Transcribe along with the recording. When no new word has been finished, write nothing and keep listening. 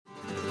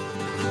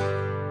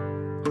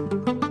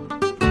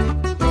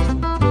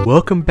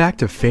Welcome back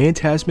to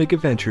Phantasmic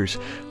Adventures.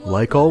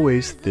 Like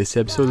always, this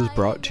episode is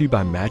brought to you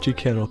by Magic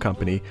Kennel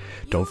Company.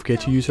 Don't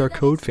forget to use our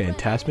code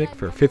Phantasmic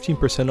for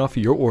 15% off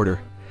your order.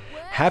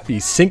 Happy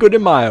Cinco de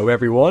Mayo,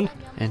 everyone!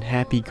 And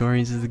happy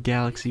Guardians of the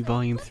Galaxy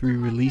Volume 3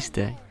 release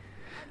day.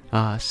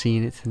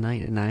 Seeing it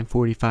tonight at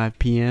 9:45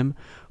 p.m.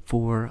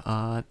 for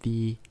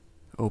the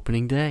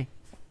opening day.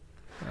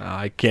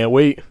 I can't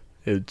wait.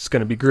 It's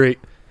going to be great.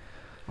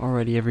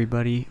 Alrighty,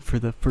 everybody, for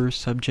the first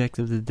subject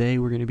of the day,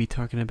 we're going to be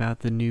talking about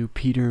the new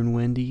Peter and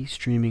Wendy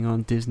streaming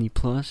on Disney+.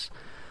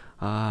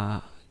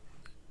 I'm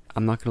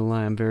not going to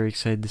lie, I'm very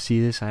excited to see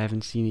this. I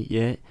haven't seen it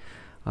yet.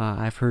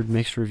 I've heard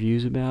mixed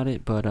reviews about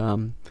it, but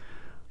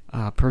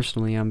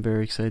personally, I'm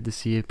very excited to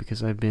see it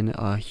because I've been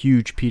a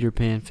huge Peter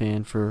Pan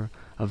fan for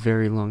a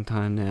very long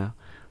time now.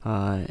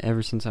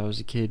 Ever since I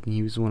was a kid, and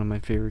he was one of my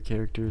favorite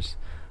characters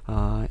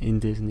in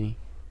Disney.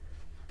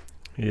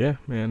 Yeah,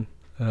 man.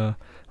 I'm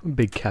a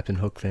big Captain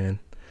Hook fan.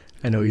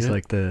 I know he's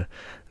like the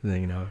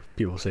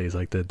people say he's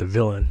like the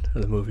villain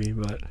of the movie,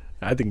 but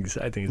I think he's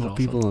awesome.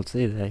 People don't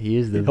say that. He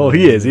is the villain. Oh,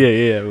 he is,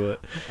 yeah,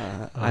 but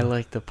I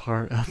like the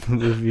part of the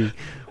movie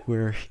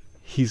where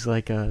he's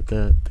like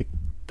the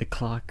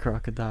clock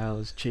crocodile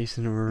is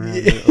chasing him around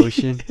the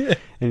ocean,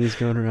 and he's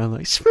going around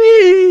like,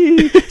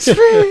 Smee!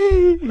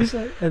 He's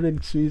like, and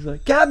then Smee's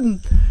like, Captain,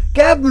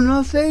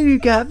 I'll save you,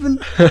 Captain.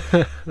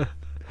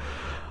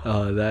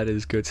 That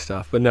is good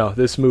stuff. But no,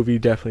 this movie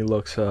definitely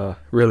looks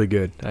really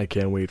good. I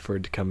can't wait for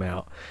it to come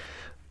out.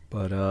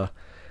 But did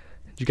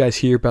you guys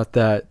hear about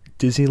that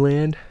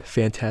Disneyland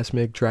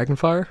Phantasmic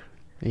Dragonfire?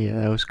 Yeah,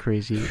 that was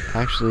crazy.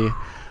 Actually,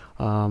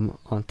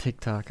 on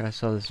TikTok, I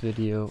saw this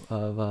video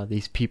of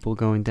these people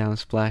going down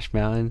Splash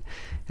Mountain,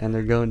 and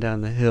they're going down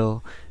the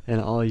hill,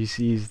 and all you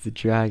see is the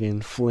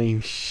dragon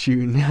flames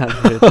shooting out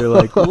of it. They're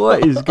like,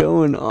 what is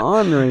going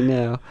on right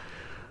now?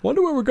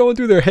 Wonder what we're going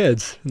through their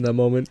heads in that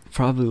moment.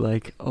 Probably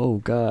like, oh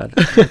God,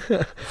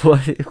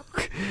 what?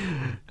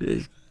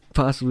 It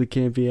possibly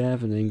can't be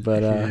happening.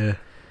 But it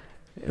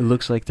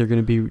looks like they're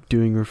going to be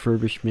doing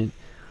refurbishment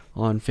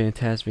on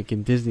Phantasmic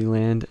in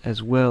Disneyland,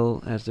 as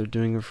well as they're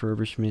doing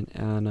refurbishment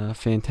on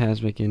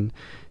Phantasmic in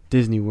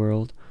Disney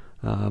World.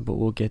 But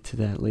we'll get to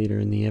that later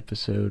in the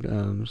episode.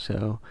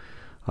 So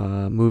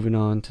moving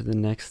on to the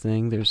next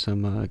thing, there's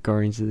some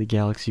Guardians of the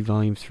Galaxy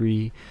Volume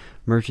 3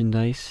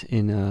 merchandise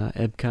in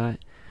Epcot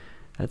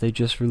that they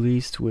just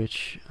released,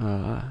 which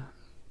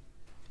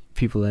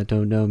people that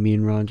don't know, me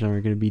and Ranjan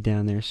are going to be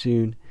down there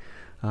soon.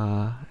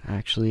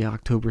 Actually,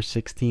 October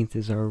 16th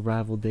is our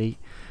arrival date.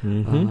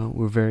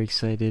 We're very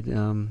excited,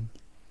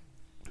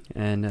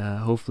 and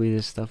hopefully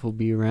this stuff will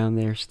be around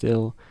there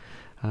still,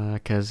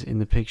 because in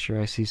the picture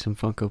I see some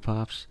Funko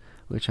Pops,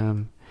 which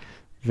I'm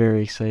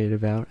very excited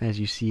about. As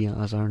you see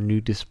as our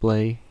new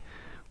display,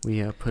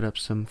 we put up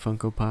some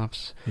Funko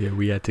Pops. Yeah,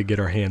 we had to get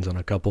our hands on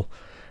a couple.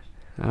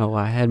 Oh,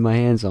 I had my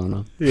hands on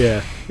them.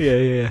 Yeah.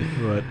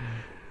 But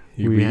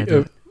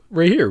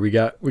right here, we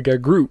got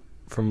Groot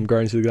from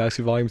Guardians of the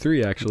Galaxy Volume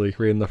 3, actually,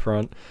 right in the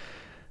front.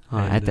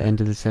 At the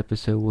end of this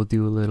episode, we'll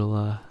do a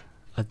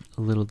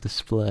little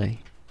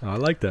display. Oh, I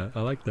like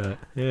that.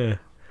 Yeah.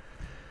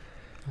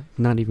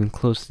 Not even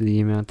close to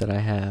the amount that I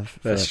have.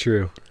 That's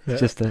true.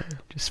 It's just a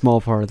small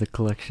part of the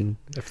collection.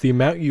 If the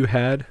amount you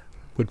had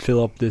would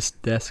fill up this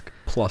desk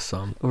plus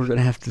some. We're going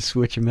to have to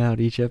switch them out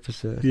each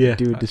episode. Yeah.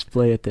 Do a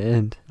display at the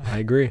end. I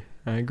agree.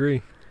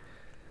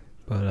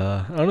 But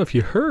I don't know if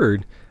you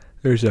heard,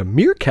 there's a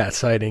meerkat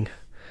sighting.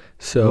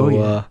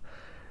 So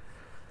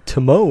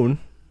Timon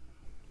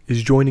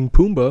is joining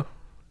Pumbaa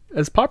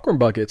as popcorn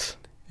buckets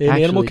in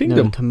Animal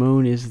Kingdom. No,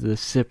 Timon is the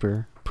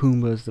sipper.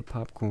 Pumbaa is the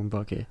popcorn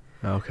bucket.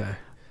 Okay.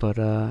 But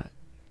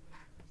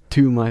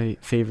two of my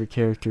favorite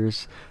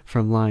characters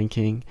from Lion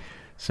King.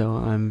 So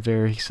I'm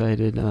very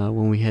excited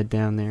when we head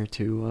down there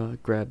to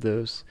grab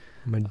those.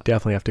 I'm gonna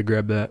definitely have to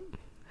grab that.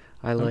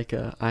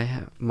 I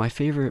have my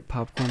favorite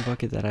popcorn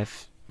bucket that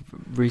I've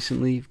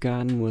recently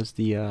gotten was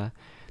the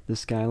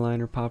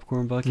Skyliner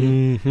popcorn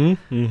bucket.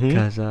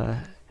 Because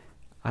I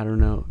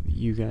don't know,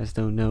 you guys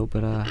don't know,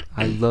 but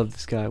I love the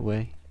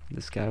Skyway.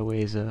 The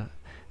Skyway is a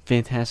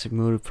fantastic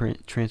mode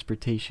of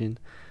transportation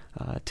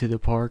to the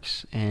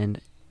parks, and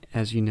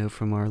as you know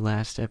from our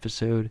last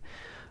episode,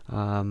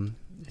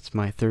 it's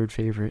my third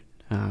favorite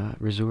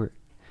resort.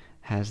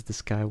 Has the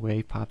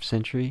Skyway Pop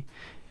Century,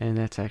 and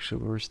that's actually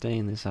where we're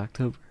staying this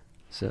October.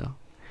 So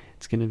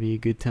it's going to be a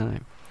good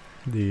time.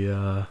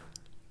 The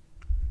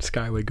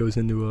Skyway goes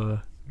into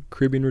a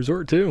Caribbean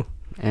resort too.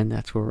 And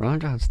that's where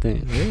Ranjan's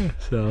staying. Yeah,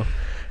 so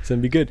it's going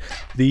to be good.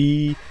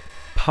 The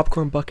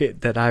popcorn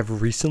bucket that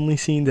I've recently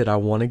seen that I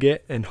want to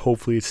get, and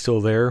hopefully it's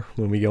still there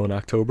when we go in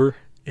October,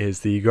 is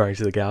the Guardians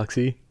of the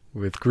Galaxy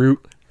with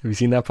Groot. Have you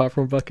seen that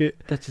popcorn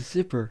bucket? That's a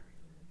zipper.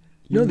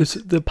 No, this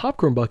is the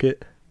popcorn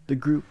bucket. The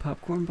Groot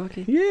popcorn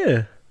bucket?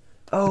 Yeah.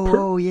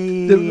 Oh,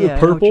 yeah. The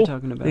purple? I know what you're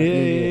talking about.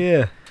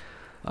 Yeah.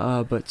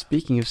 But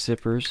speaking of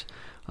sippers,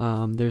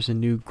 there's a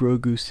new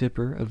Grogu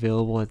sipper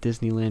available at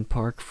Disneyland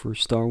Park for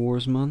Star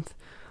Wars month.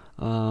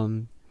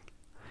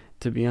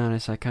 to be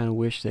honest, I kind of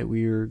wish that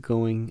we were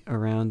going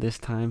around this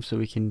time so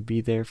we can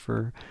be there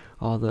for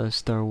all the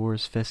Star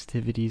Wars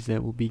festivities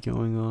that will be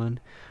going on.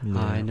 Yeah.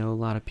 I know a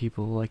lot of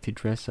people like to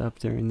dress up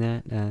during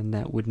that, and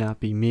that would not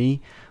be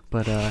me,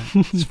 but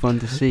it's fun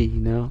to see, you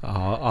know?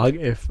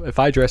 If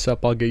I dress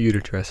up, I'll get you to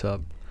dress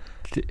up.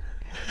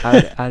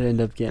 I'd end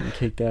up getting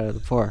kicked out of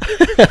the park.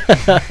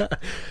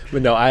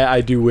 But no,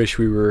 I do wish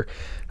we were,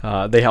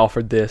 they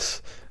offered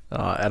this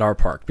at our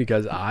park,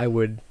 because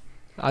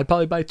I'd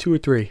probably buy 2 or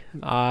 3.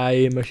 I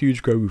am a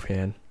huge Grogu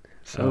fan.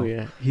 So. Oh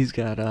yeah, he's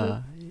got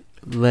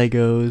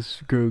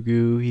Legos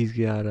Grogu.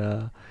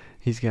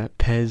 He's got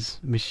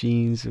Pez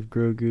machines of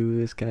Grogu.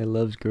 This guy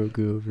loves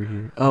Grogu over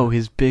here. Oh,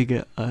 his big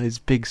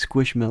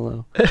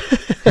Squishmallow,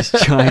 his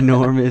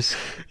ginormous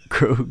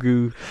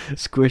Grogu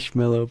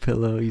Squishmallow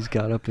pillow he's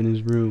got up in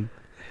his room.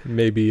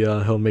 Maybe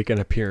he'll make an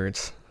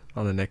appearance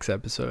on the next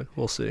episode.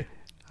 We'll see.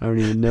 I don't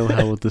even know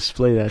how we'll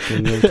display that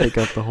thing. It'll take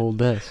up the whole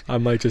desk. I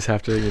might just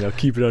have to,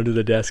 keep it under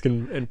the desk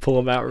and pull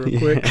them out real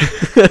quick.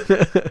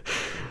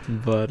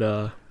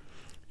 But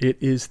it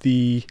is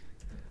the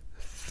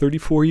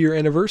 34-year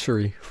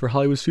anniversary for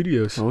Hollywood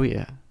Studios. Oh,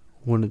 yeah.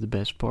 One of the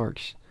best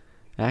parks.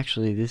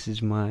 Actually, this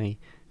is my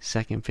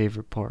second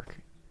favorite park.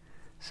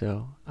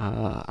 So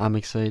I'm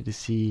excited to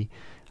see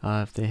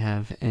if they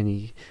have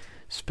any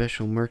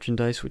special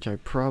merchandise, which I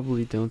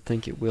probably don't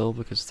think it will,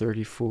 because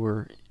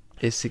 34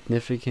 is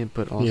significant,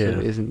 but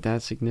also isn't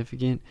that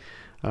significant.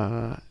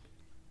 You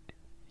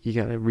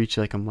gotta reach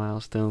like a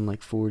milestone, like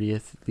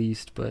 40th at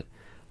least, but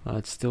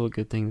it's still a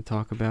good thing to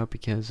talk about,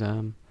 because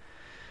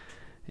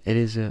it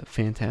is a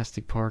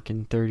fantastic park,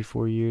 and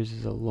 34 years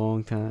is a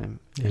long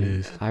time. It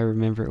is. I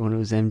remember when it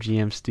was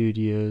MGM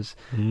Studios,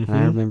 and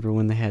I remember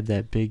when they had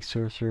that big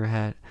sorcerer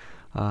hat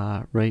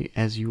right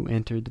as you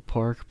entered the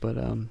park, but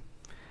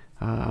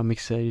I'm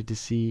excited to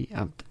see...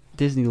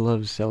 Disney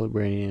loves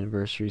celebrating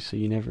anniversaries, so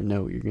you never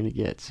know what you're going to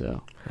get.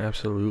 So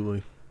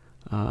absolutely.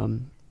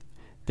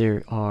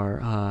 There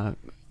are,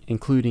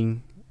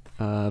 including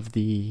of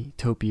the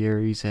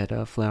topiaries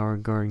at Flower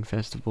and Garden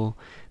Festival,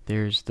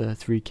 there's the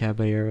 3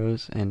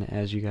 Caballeros, and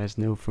as you guys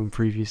know from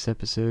previous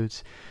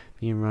episodes,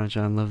 me and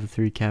Ranjan love the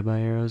 3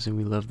 Caballeros, and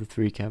we love the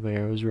 3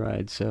 Caballeros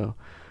ride. So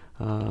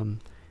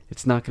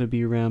it's not going to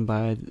be around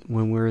by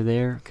when we're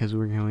there, because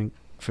we're going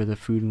for the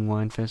Food and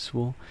Wine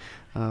Festival.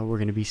 We're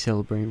going to be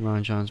celebrating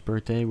Ranjan's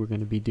birthday. We're going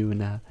to be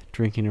doing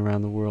drinking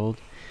around the world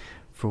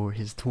for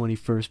his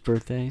 21st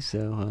birthday.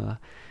 So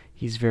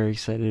he's very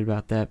excited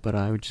about that, but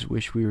I would just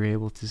wish we were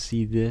able to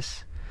see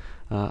this.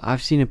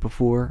 I've seen it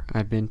before.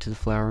 I've been to the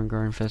Flower and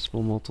Garden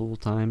Festival multiple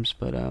times,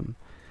 but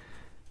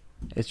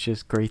it's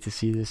just great to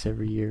see this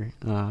every year.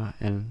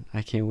 And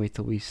I can't wait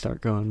till we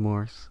start going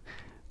more.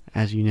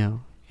 As you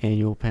know,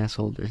 annual pass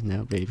holders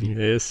now, baby.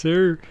 Yes,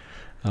 sir.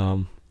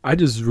 I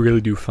just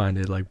really do find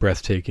it like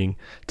breathtaking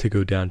to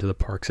go down to the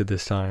parks at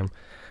this time.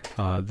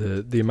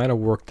 The amount of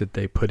work that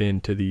they put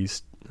into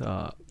these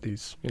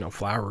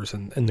flowers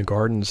and the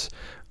gardens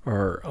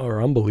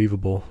are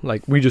unbelievable.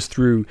 Like, we just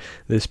threw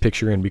this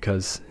picture in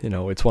because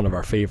it's one of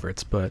our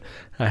favorites, but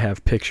I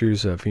have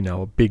pictures of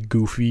a big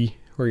Goofy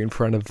right in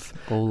front of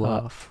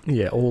Olaf.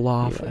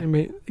 Olaf. Yeah. I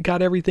mean,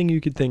 got everything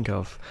you could think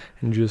of,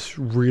 and just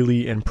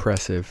really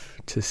impressive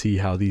to see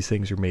how these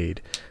things are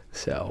made.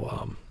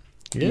 So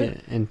yeah,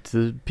 and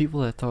to the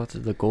people that thought that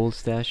the gold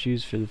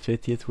statues for the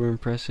 50th were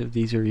impressive,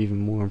 these are even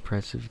more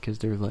impressive, because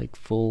they're like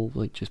full,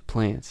 like just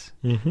plants.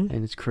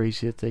 And it's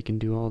crazy that they can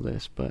do all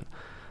this. But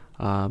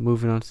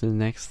moving on to the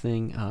next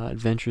thing,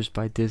 Adventures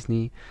by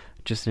Disney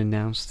just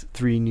announced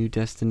 3 new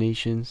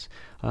destinations,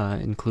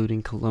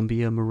 including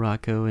Colombia,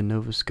 Morocco, and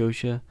Nova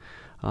Scotia.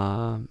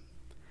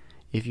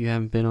 If you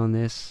haven't been on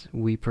this,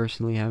 we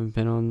personally haven't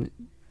been on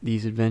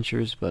these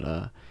adventures,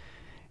 but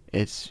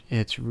it's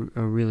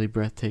a really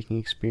breathtaking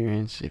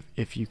experience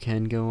if you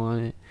can go on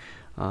it.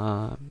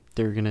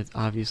 They're going to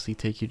obviously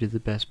take you to the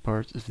best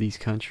parts of these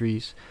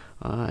countries,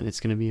 and it's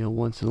going to be a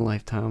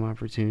once-in-a-lifetime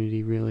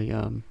opportunity, really.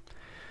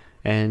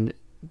 And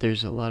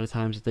there's a lot of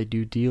times that they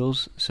do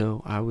deals,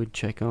 so I would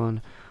check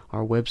on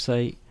our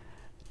website,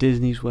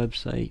 Disney's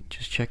website.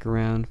 Just check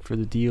around for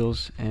the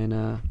deals,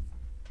 and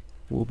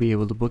we'll be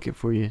able to book it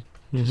for you.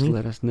 Just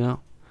let us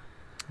know.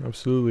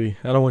 Absolutely.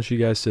 I don't want you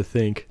guys to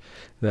think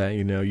that,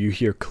 you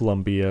hear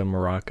Colombia,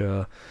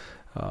 Morocco,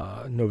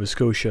 Nova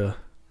Scotia,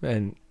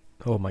 and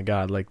oh my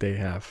God, like they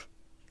have,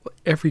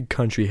 every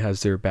country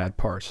has their bad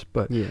parts,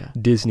 but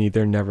Disney,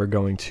 they're never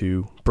going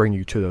to bring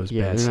you to those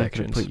bad sections. They're not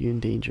going to put you in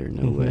danger,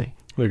 no way.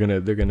 They're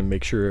gonna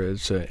make sure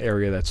it's an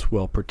area that's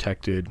well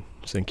protected,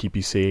 so and keep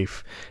you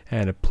safe,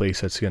 and a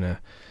place that's gonna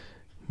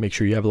make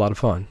sure you have a lot of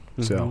fun.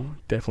 So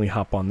definitely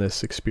hop on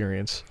this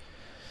experience.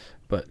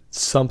 But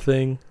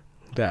something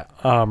that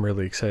I'm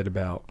really excited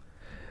about,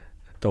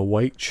 the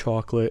white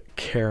chocolate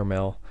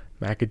caramel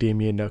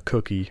macadamia nut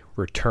cookie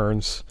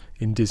returns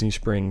in Disney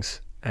Springs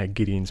at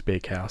Gideon's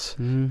Bakehouse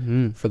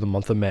for the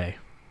month of May.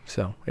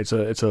 So it's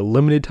a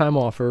limited time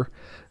offer,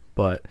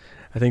 but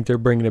I think they're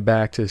bringing it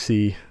back to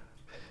see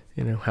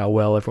how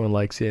well everyone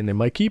likes it, and they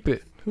might keep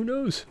it. Who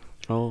knows?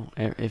 Oh,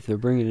 if they're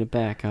bringing it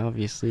back,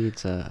 obviously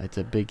it's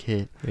a big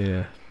hit.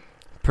 Yeah.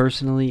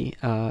 Personally,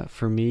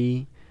 for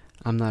me,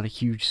 I'm not a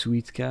huge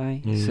sweets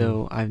guy,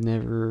 so I've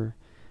never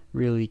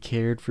really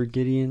cared for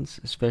Gideon's,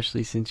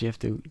 especially since you have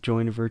to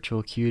join a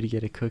virtual queue to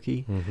get a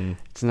cookie.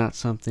 It's not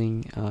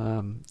something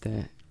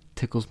that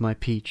tickles my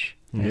peach,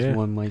 as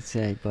one might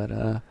say.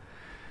 But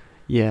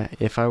yeah,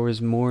 if I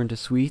was more into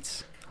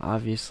sweets,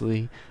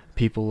 obviously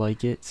people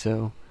like it,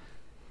 so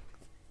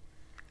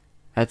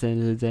at the end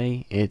of the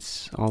day,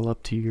 it's all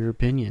up to your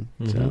opinion.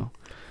 So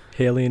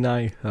Haley and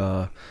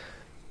I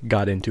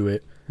got into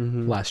it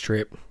last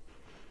trip.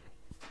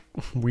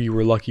 We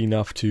were lucky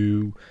enough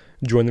to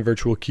join the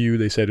virtual queue.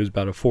 They said it was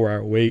about a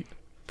 4-hour wait.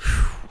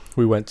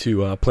 We went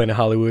to Planet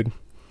Hollywood,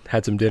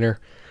 had some dinner,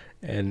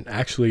 and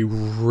actually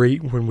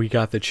right when we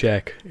got the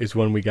check is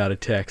when we got a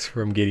text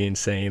from Gideon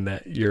saying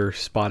that your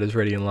spot is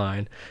ready in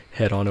line.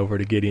 Head on over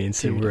to Gideon's.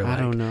 Dude, I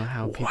don't know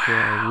how people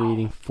are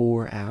waiting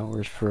 4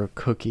 hours for a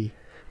cookie.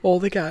 Well,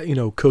 they got,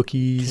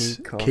 cookies,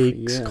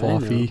 cakes,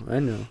 coffee. I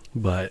know.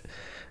 But,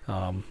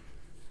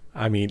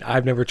 I mean,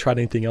 I've never tried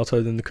anything else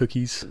other than the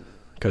cookies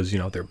because,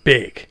 they're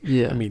big.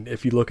 Yeah. I mean,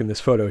 if you look in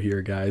this photo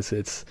here, guys,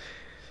 that's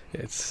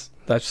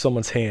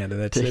someone's hand.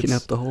 And taking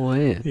up the whole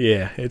hand.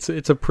 Yeah, it's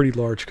a pretty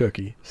large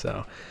cookie.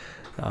 So,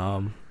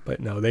 but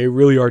no, they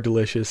really are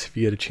delicious. If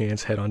you get a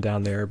chance, head on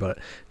down there. But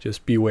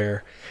just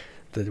beware,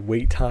 the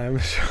wait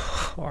times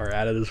are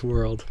out of this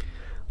world.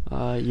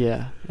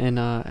 Yeah, and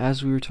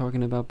as we were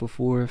talking about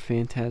before,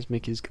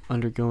 Fantasmic is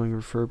undergoing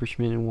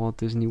refurbishment in Walt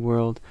Disney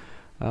World.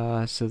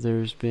 So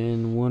there's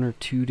been 1 or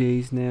 2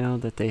 days now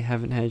that they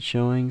haven't had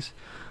showings,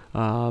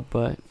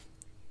 but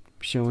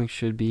showings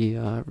should be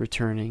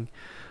returning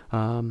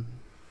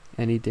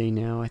any day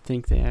now. I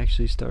think they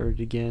actually started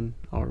again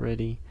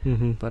already,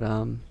 but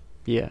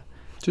yeah.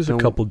 Just a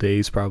couple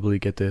days probably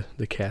get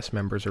the cast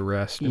members a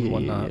rest and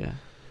whatnot.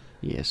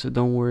 Yeah, so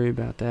don't worry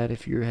about that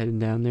if you're heading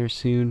down there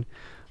soon.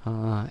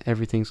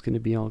 Everything's going to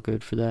be all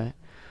good for that.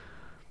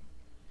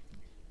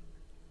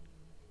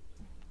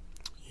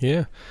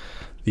 Yeah.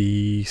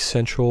 The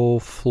Central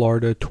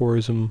Florida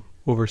Tourism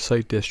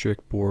Oversight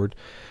District Board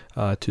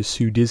to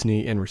sue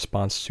Disney in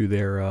response to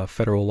their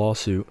federal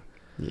lawsuit.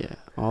 Yeah,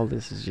 all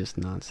this is just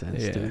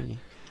nonsense to me.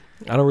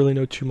 I don't really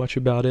know too much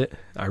about it.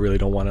 I really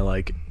don't want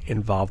to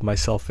involve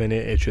myself in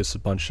it. It's just a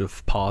bunch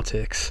of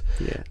politics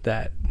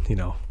that,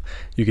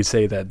 you could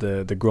say that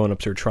the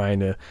grown-ups are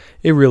trying to,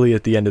 it really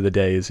at the end of the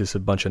day is just a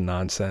bunch of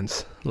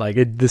nonsense.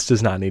 This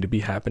does not need to be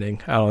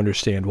happening. I don't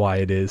understand why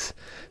it is.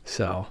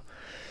 So,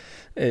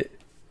 the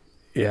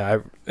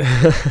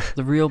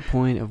real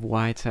point of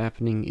why it's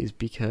happening is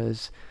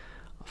because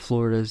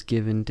Florida's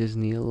given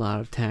Disney a lot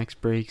of tax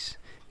breaks.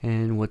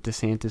 And what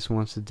DeSantis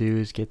wants to do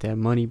is get that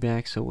money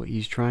back. So what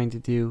he's trying to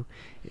do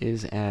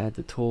is add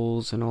the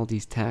tolls and all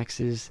these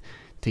taxes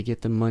to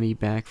get the money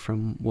back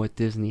from what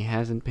Disney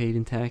hasn't paid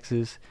in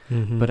taxes.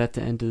 But at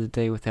the end of the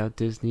day, without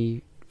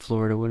Disney,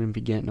 Florida wouldn't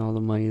be getting all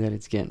the money that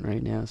it's getting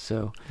right now.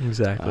 So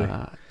exactly.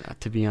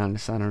 To be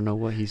honest, I don't know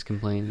what he's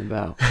complaining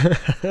about.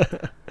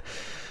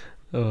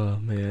 Oh,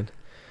 man.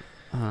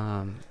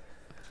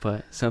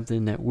 But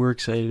something that we're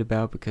excited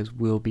about because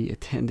we'll be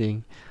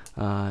attending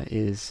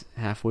is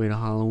halfway to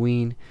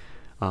Halloween,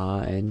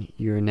 and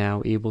you're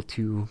now able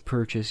to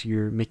purchase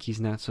your Mickey's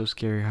Not So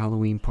Scary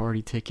Halloween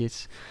party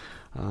tickets.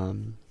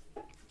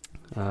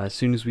 As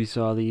soon as we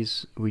saw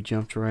these, we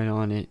jumped right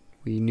on it.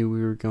 We knew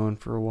we were going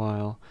for a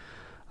while,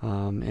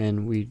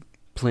 and we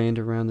planned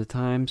around the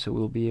time, so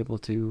we'll be able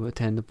to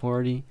attend the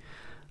party.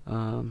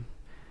 And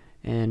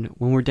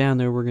when we're down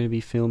there, we're going to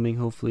be filming.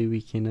 Hopefully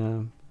we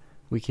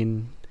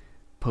can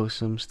post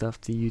some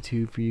stuff to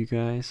YouTube for you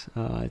guys.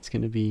 It's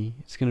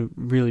gonna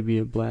really be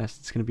a blast.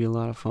 It's gonna be a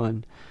lot of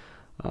fun.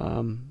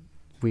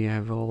 We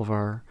have all of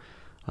our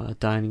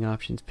dining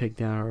options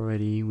picked out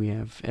already. We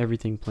have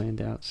everything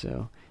planned out,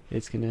 so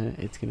it's gonna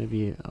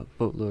be a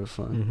boatload of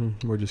fun.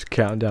 We're just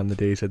counting down the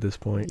days at this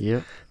point.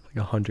 Yep.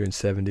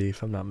 170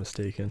 if I'm not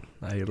mistaken.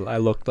 I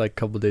looked a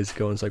couple of days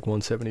ago and it's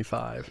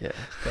 175. Yeah.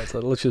 So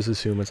let's just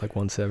assume it's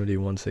 170,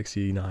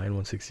 169,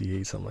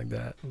 168, something like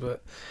that.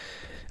 But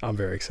I'm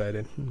very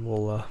excited.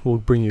 We'll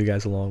bring you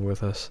guys along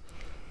with us.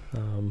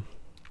 A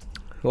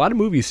lot of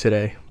movies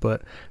today,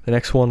 but the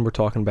next one we're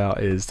talking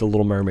about is The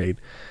Little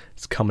Mermaid.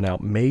 It's coming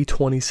out May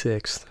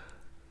 26th.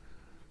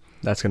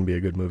 That's going to be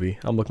a good movie.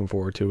 I'm looking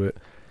forward to it.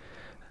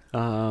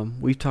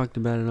 We've talked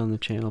about it on the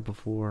channel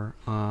before.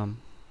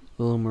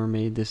 Little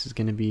Mermaid, this is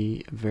going to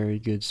be a very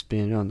good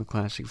spin on the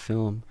classic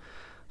film.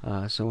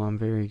 So I'm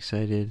very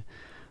excited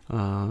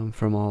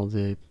from all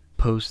the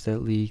posts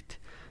that leaked.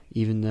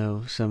 Even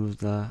though some of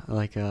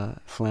the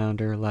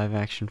Flounder, live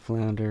action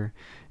Flounder,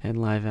 and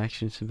live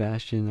action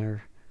Sebastian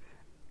are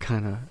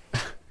kind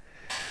of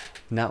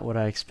not what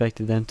I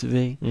expected them to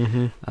be.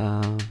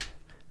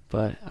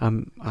 But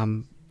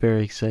I'm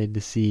very excited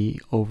to see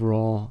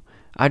overall.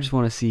 I just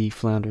want to see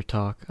Flounder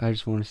talk. I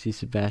just want to see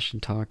Sebastian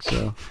talk.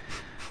 So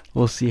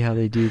we'll see how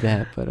they do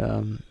that. But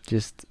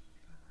just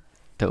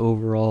the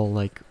overall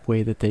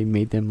way that they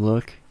made them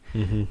look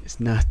is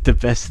not the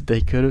best that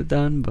they could have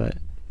done, but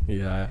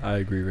Yeah, I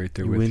agree right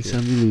there You with you. win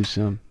some, you lose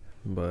some.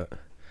 But,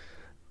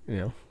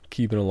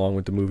 keeping along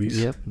with the movies.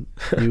 Yep.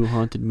 New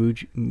Haunted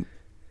New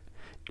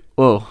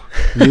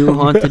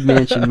Haunted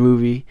Mansion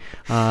movie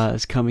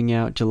is coming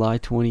out July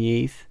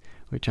 28th,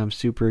 which I'm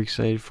super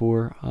excited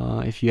for.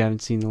 If you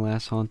haven't seen the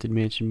last Haunted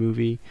Mansion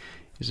movie,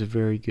 it's a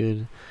very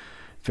good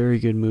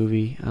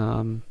movie.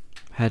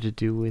 Had to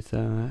do with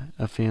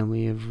a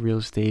family of real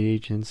estate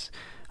agents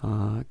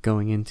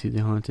going into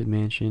the Haunted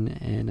Mansion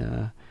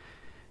and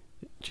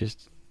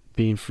just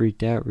being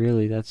freaked out.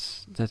 Really,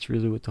 that's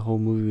really what the whole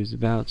movie was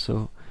about.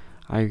 So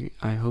I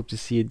hope to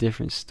see a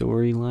different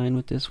storyline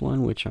with this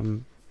one, which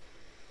I'm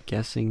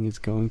guessing is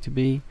going to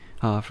be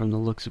from the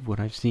looks of what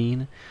I've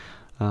seen.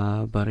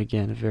 But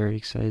again, very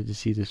excited to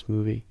see this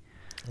movie.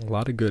 A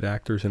lot of good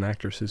actors and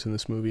actresses in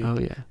this movie. Oh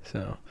yeah.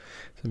 So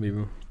it's gonna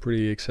be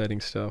pretty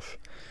exciting stuff.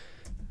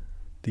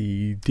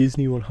 The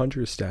Disney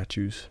 100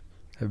 statues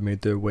have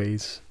made their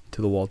ways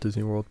to the Walt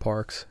Disney World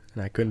parks,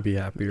 and I couldn't be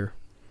happier.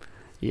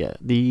 Yeah,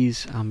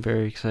 these I'm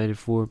very excited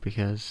for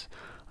because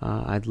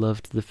I'd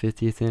loved the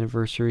 50th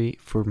anniversary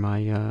for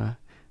my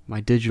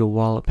my digital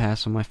wallet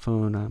pass on my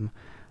phone.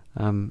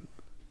 I'm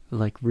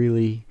like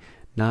really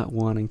not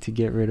wanting to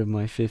get rid of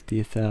my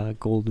 50th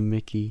Golden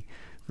Mickey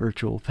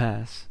virtual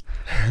pass.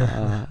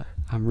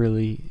 I'm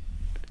really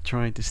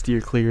trying to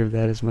steer clear of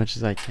that as much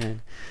as I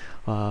can.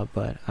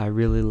 But I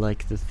really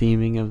like the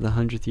theming of the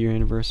 100th year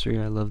anniversary.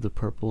 I love the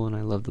purple and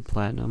I love the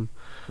platinum.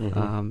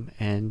 Mm-hmm.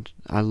 And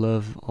I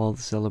love all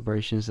the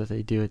celebrations that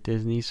they do at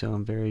Disney, so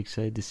I'm very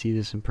excited to see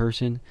this in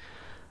person.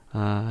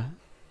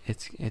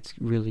 It's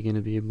really going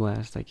to be a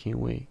blast. I can't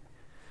wait.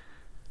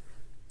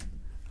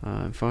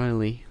 And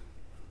finally,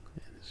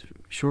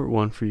 short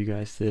one for you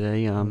guys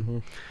today.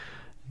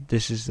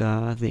 This is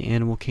the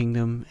Animal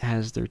Kingdom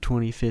has their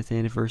 25th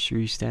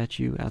anniversary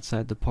statue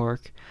outside the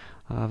park.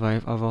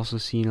 I've also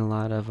seen a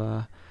lot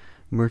of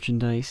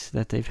merchandise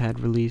that they've had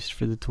released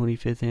for the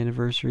 25th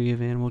anniversary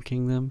of Animal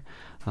Kingdom.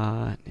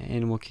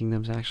 Animal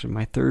Kingdom's actually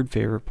my third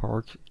favorite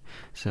park,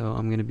 so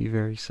I'm going to be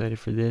very excited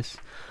for this.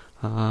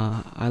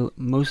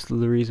 Most of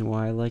the reason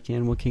why I like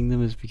Animal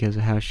Kingdom is because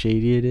of how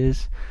shady it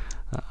is.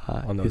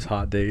 On those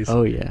hot days.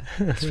 Oh yeah,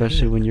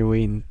 especially when you're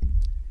waiting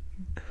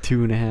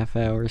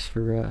 2.5 hours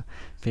for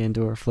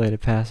Pandora Flight of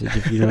Passage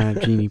if you don't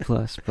have Genie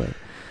Plus, but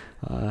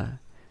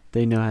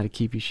they know how to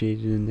keep you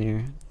shaded in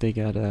there. They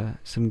got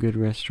some good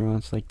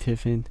restaurants like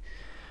Tiffin.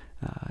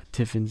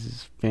 Tiffin's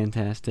is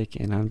fantastic,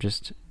 and I'm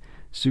just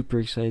super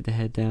excited to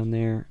head down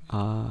there.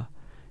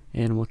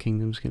 Animal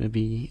Kingdom's going to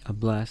be a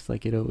blast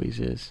like it always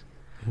is.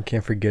 You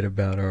can't forget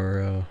about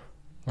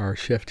our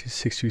Chef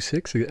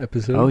 626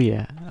 episode. Oh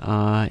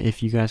yeah.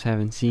 If you guys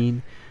haven't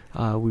seen,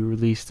 we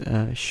released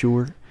a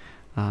short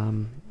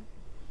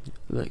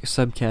like a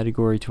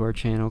subcategory to our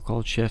channel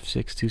called Chef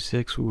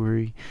 626, where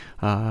we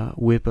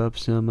whip up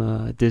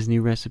some Disney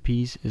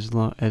recipes as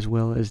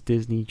well as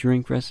Disney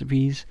drink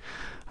recipes,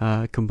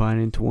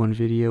 combined into one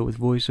video with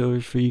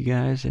voiceovers for you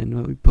guys,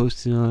 and we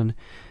posted on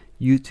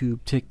YouTube,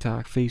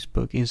 TikTok,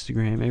 Facebook,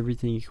 Instagram,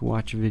 everything you can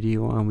watch a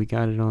video on. We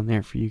got it on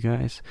there for you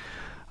guys.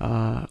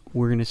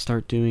 We're gonna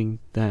start doing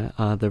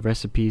the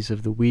recipes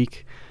of the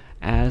week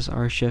as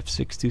our Chef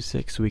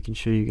 626, so we can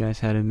show you guys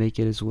how to make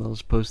it, as well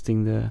as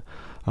posting the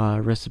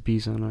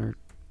recipes on our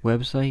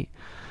website.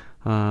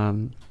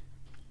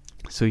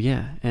 So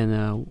yeah,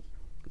 and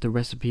the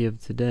recipe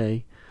of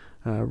today,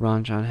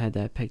 Ron John had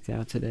that picked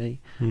out today.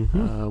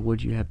 Mm-hmm.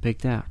 What'd you have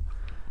picked out?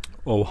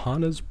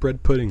 Ohana's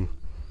bread pudding.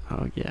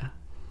 Oh yeah,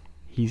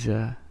 he's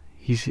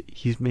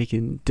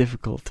making it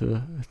difficult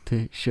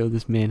to show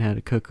this man how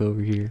to cook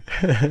over here.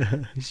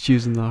 He's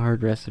choosing the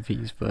hard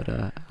recipes,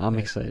 but I'm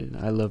excited.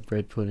 I love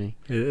bread pudding.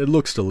 It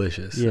looks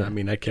delicious. Yeah. I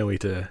mean, I can't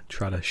wait to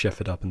try to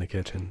chef it up in the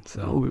kitchen.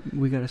 So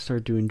we got to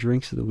start doing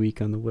drinks of the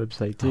week on the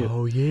website too.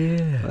 Oh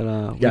yeah.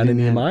 But, you got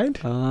any in mind?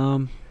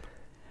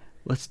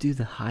 Let's do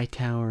the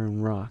Hightower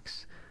and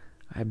Rocks.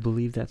 I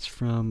believe that's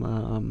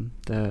from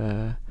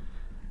the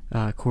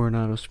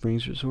Coronado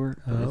Springs Resort.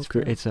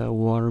 It's a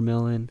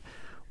watermelon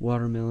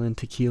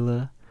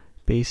tequila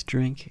based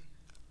drink.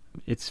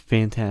 It's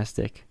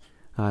fantastic.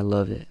 I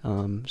love it.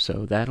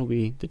 So that'll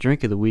be the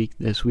drink of the week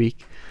this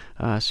week.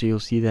 So you'll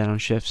see that on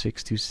Chef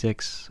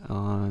 626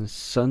 on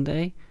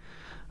Sunday.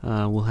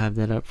 We'll have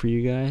that up for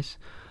you guys.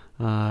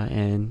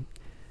 And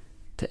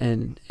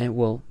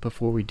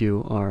before we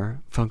do our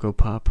Funko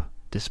Pop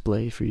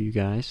display for you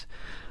guys,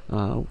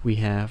 we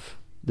have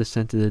the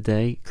scent of the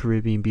day,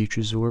 Caribbean Beach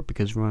Resort,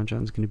 because Ron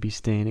John's going to be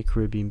staying at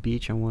Caribbean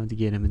Beach. I wanted to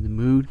get him in the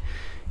mood.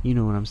 You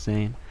know what I'm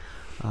saying.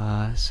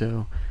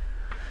 So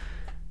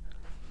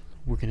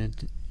we're going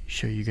to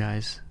show you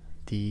guys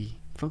the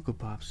Funko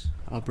Pops.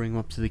 I'll bring them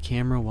up to the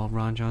camera while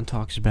Ron John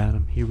talks about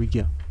them. Here we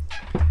go.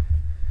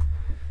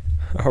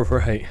 All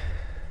right.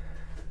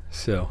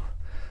 So,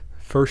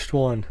 first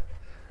one.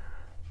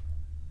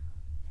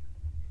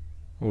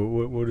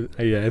 What is,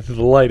 yeah,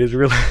 the light is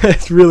really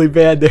it's really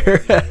bad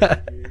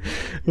there.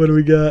 What do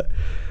we got?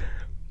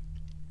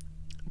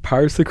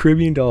 Pirates of the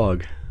Caribbean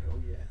dog.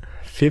 Oh yeah.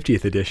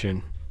 50th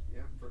edition.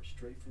 Yeah,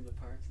 straight from the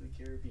Pirates of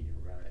the Caribbean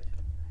ride.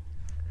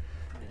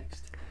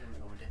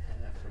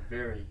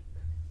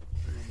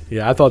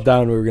 Yeah, I thought that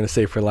one we were going to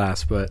save for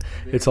last, but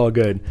it's all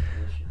good.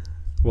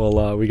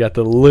 Well, we got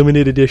the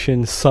limited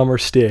edition summer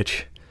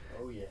Stitch.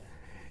 Oh, yeah.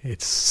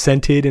 It's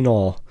scented and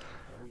all. Oh,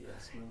 yeah.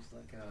 It smells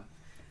like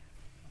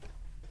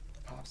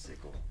a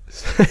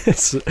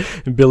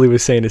popsicle. Billy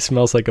was saying it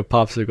smells like a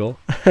popsicle.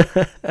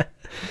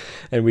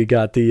 And we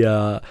got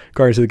the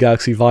Guardians of the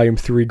Galaxy Volume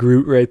 3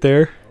 Groot right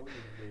there. Oh, yeah,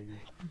 baby.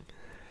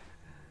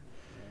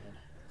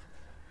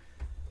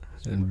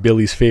 Yeah. And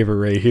Billy's favorite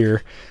right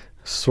here,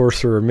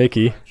 Sorcerer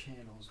Mickey.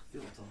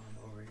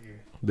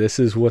 This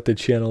is what the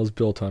channel is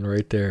built on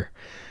right there.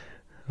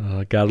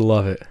 Gotta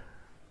love it.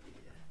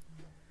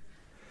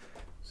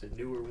 It's a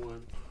newer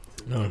one.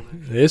 No,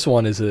 this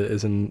one is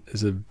an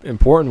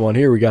important one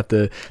here. We got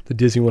the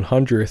Disney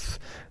 100th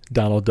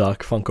Donald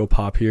Duck Funko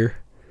Pop here.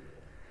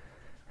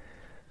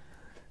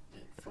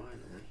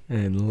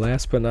 And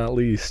last but not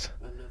least,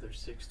 another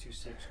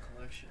 626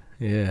 collection.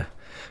 Yeah,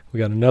 we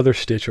got another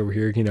Stitch over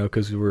here.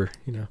 Because we're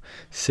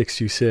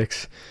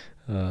 626.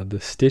 The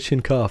Stitch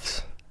and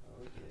Cuffs. Oh,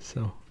 yeah.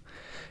 So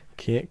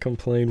can't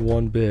complain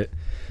one bit.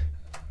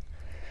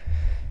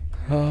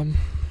 Just for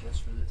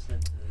the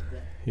scent of the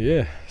day.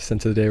 Yeah,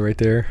 scent of the day right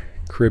there.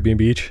 Caribbean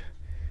Beach.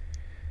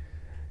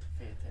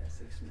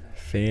 Fantastic smell.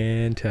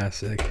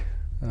 Fantastic.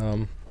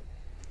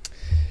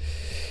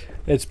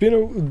 It's been a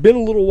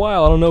little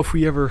while. I don't know if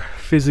we ever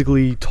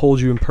physically told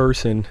you in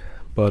person,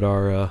 but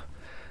our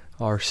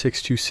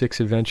 626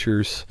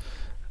 Adventures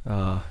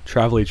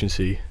travel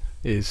agency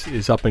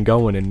is up and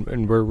going,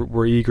 and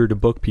we're eager to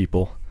book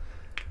people.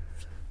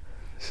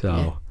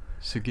 So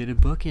get a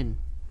booking.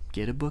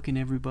 Get a booking,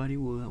 everybody.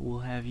 We'll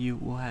have you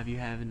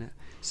having a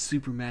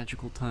super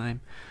magical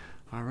time.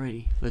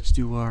 Alrighty, let's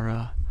do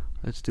our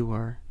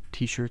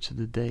t-shirts of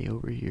the day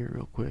over here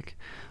real quick.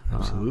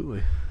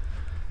 Absolutely.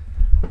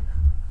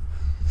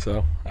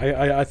 So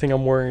I think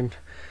I'm wearing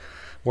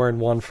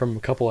one from a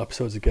couple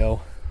episodes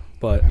ago,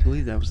 but I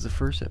believe that was the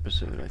first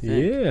episode. I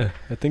think. Yeah,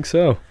 I think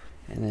so.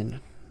 And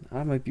then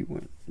I might be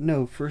wearing.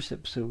 No, first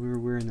episode we were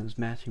wearing those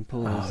matching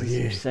polos. Oh, This is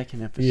yeah. your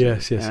second episode.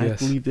 Yes. And I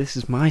believe this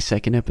is my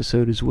second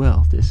episode as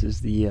well. This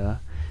is the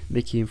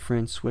Mickey and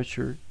Friends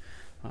sweatshirt.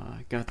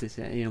 Got this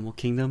at Animal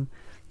Kingdom.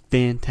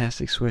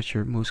 Fantastic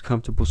sweatshirt. Most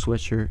comfortable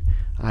sweatshirt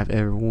I've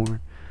ever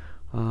worn.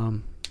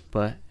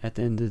 But at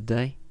the end of the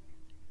day,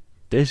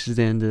 this is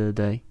the end of the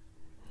day.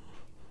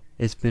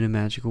 It's been a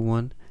magical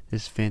one.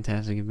 This is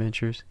Fantastic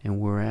Adventures, and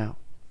we're out.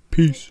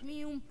 Peace.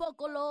 Un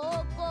poco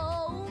loco,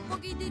 un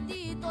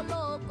poquitito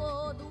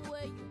loco.